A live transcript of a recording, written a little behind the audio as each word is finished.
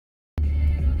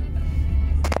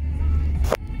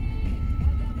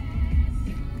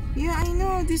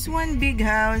no, this one big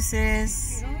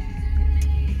houses.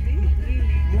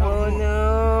 Oh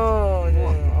no, no,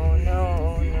 oh no,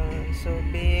 oh no, so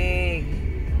big.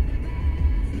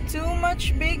 Too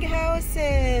much big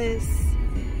houses.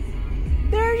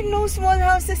 There are no small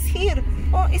houses here.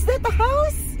 Oh, is that a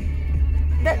house?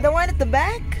 That the one at the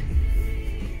back?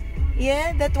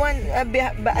 Yeah, that one at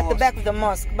the back of the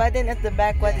mosque. But then at the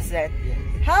back, what is that?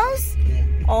 House?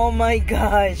 Oh my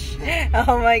gosh.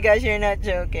 Oh my gosh, you're not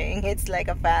joking. It's like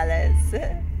a palace.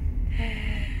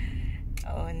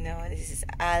 Oh no, this is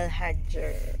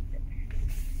Hajer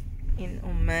in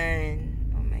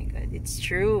Oman. Oh my god, it's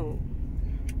true.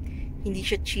 Hindi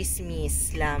siya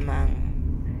chismis lamang.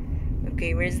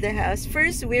 Okay, where's the house?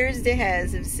 First, where's the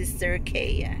house of Sister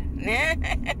Kaya?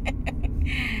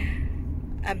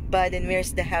 But then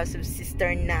where's the house of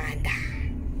Sister Nada?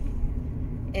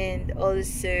 And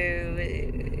also,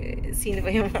 sino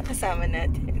ba yung mga kasama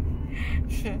natin?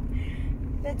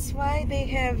 That's why they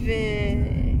have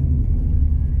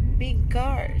big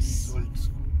cars.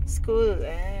 School.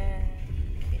 Okay.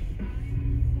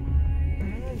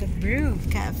 Oh, the Brew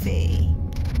Cafe.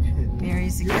 There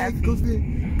is a cafe.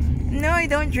 No, I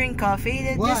don't drink coffee.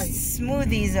 They're just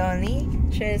smoothies only.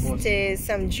 Just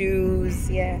some juice.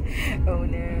 Yeah. Oh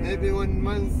no. Maybe 1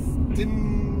 month,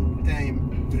 10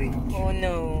 time drink. Oh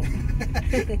no.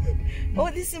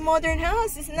 Oh, this is a modern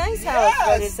house. It's a nice house.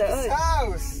 Yes, this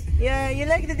house. Yeah, you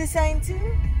like the design too?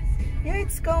 Yeah,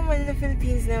 it's common in the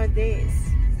Philippines nowadays.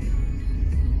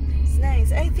 It's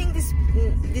nice. I think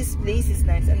this place is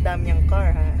nice. Ang dami niyang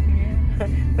car, ha? Yeah.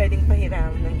 Pwedeng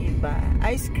pahiram ng iba.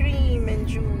 Ice cream and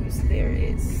juice there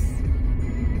is.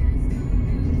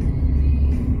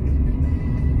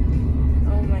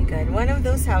 Oh my God. One of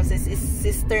those houses is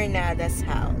Sister Nada's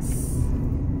house.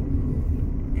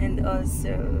 And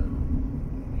also,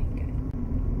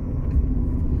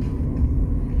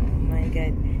 oh my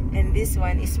God. And this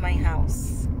one is my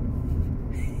house.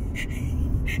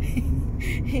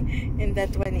 And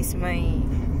that one is my,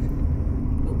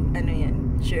 ano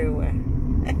yan, Sherwa.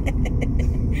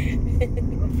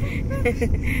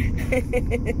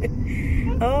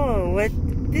 Oh, what?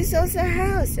 This is also a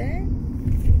house, eh?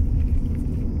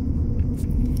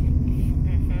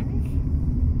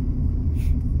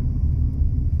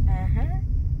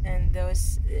 And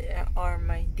those are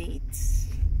my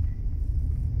dates.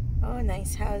 Oh,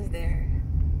 nice house there.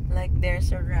 Like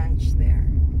there's a ranch there.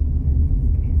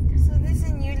 So this is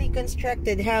a newly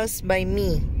constructed house by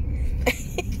me.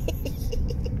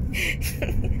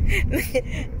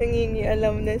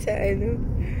 Nangingialam na sa ano.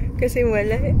 Kasi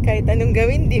wala. Kahit anong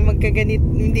gawin,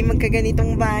 hindi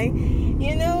magkaganitong bahay.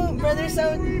 You know, Brother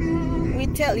Saud, we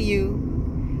tell you,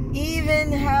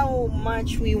 even how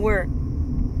much we work,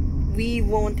 we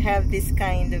won't have this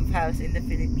kind of house in the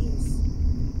Philippines.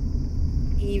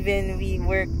 Even we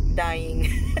work dying.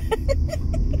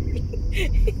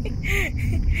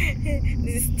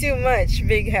 This is too much.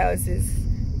 Big houses.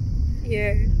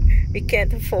 Yeah, we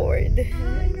can't afford.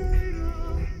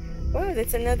 Wow,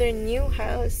 that's another new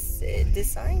house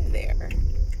design there.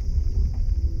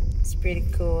 It's pretty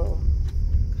cool.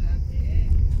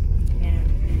 Yeah.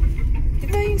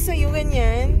 Diba yung sayo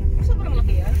ganyan? Sobrang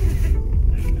laki yan.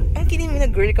 Ang kinig mo na,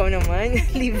 girl, ikaw naman.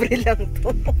 Libre lang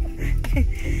to.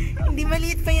 Hindi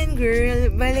maliit pa yan,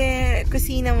 girl. Bale,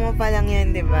 kusina mo pa lang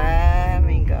yan, diba? Oh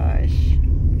my gosh.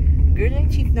 Girl, ang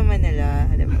cheap naman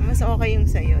nila. Diba? Mas okay yung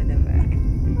sayo, diba?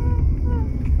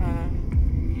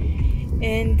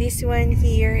 And this one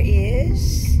here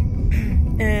is...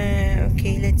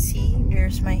 okay, let's see.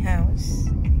 Where's my house?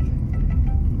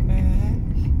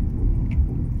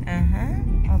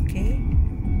 Okay.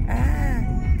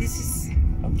 This is...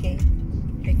 Okay.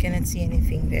 I cannot see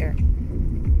anything there.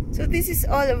 So this is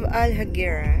all of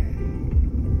Hajer.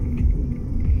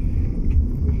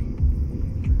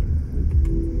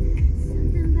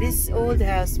 This old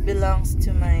house belongs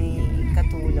to my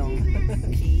katulong.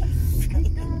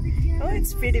 Oh,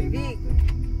 it's pretty big.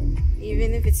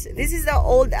 Even if it's... This is the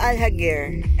old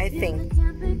Hajer, I think.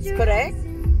 It's correct?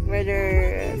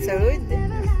 Brother Saud?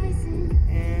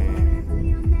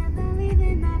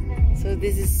 So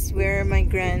this is where my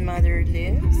grandmother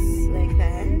lives. Like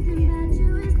that.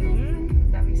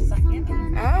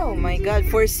 Oh my God,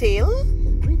 for sale?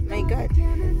 My God.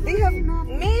 They have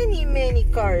many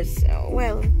cars.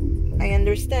 Well, I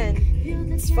understand.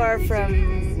 It's far from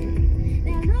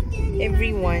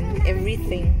everyone,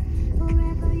 everything.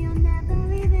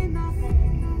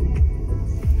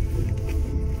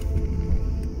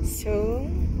 So,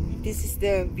 this is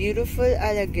the beautiful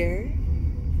Hajer,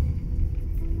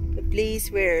 the place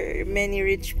where many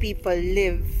rich people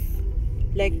live,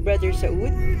 like Brother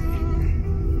Saud.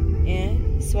 Yeah,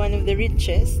 he's one of the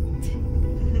richest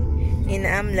in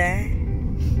Amla.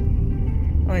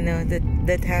 Oh no,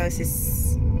 that house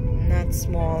is not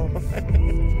small.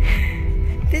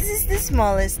 This is the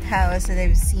smallest house that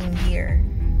I've seen here.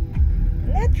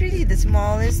 Not really the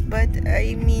smallest, but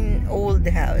I mean old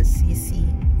house, you see.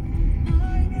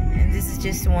 And this is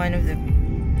just one of the,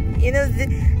 you know,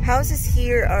 the houses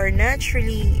here are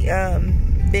naturally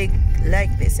big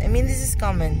like this. I mean, this is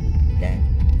common.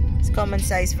 It's common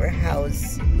size for a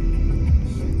house.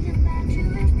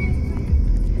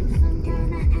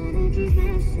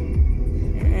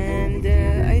 And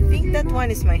I think that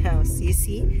one is my house, you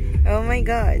see? Oh my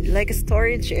god, like a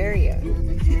storage area.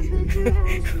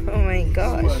 Oh my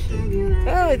gosh.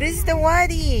 Oh, this is the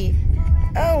wadi.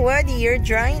 Oh, wadi, you're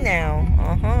dry now.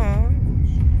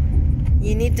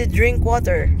 You need to drink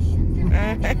water.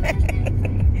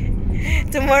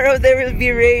 Tomorrow there will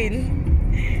be rain.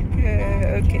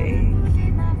 Okay.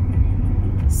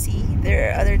 See,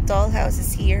 there are other tall houses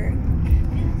here.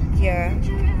 Yeah.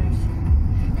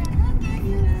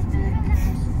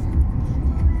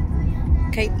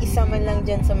 Kahit isa man lang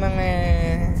dyan sa mga...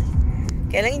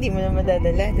 Kaya lang hindi mo na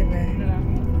madadala, diba?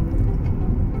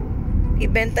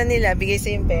 Ibenta nila, bigay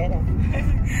sa yung pera.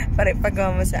 Para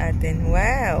ipagawa mo sa atin.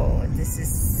 Wow! This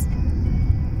is...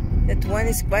 That one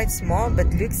is quite small but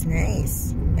looks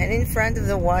nice. And in front of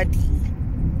the wadi.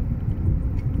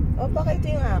 Oh, baka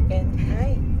ito yung akin.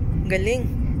 Ay, galing.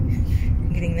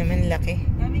 Galing naman, laki.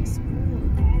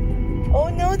 Oh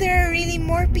no, there are really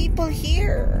more people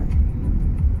here.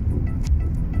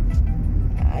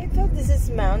 I thought this is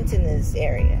mountainous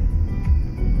area.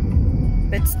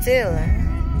 But still, huh?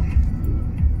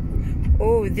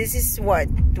 Oh, this is what?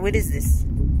 What is this?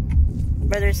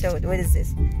 Brother Saud, what is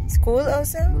this? School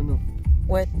also? No.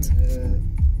 What?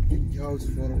 Big house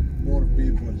for more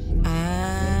people.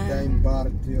 Time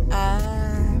party.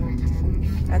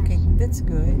 Okay, that's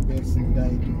good. Person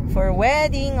died. For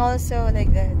wedding also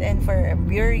like that. And for a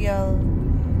burial,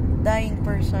 dying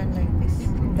person like this.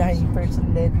 Dying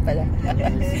person dead pala.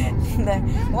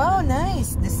 Wow,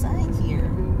 nice design here.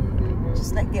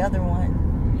 Just like the other one.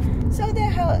 So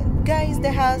guys,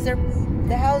 the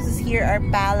houses here are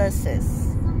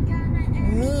palaces.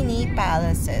 Mini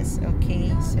palaces,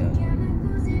 okay? So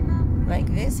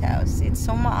like this house, it's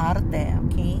so maarte,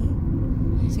 okay?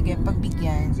 Sige,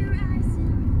 pagbigyan.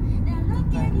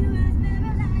 Diba?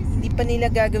 Hindi pa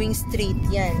nila gagawing street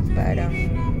yan. Parang,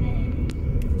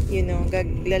 you know,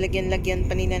 lalagyan-lagyan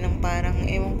pa nila ng parang,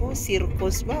 ewan ko,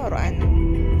 circus ba? Or ano?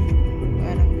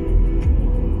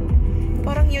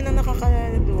 Parang yun ang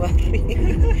nakakaduwa.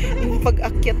 Yung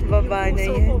pag-akyat baba na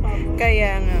yan.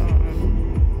 Kaya nga,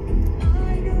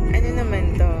 ano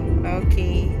naman to?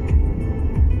 Okay.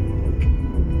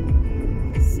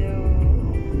 So,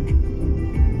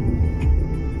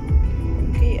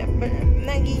 okay.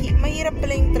 Mahirap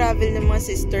pala yung travel ng mga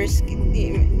sisters.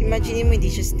 Imagine mo,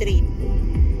 hindi siya straight.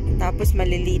 Tapos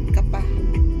malilate ka pa.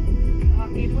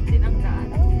 Makakipot din ang daan.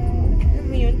 Alam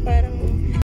mo yun, parang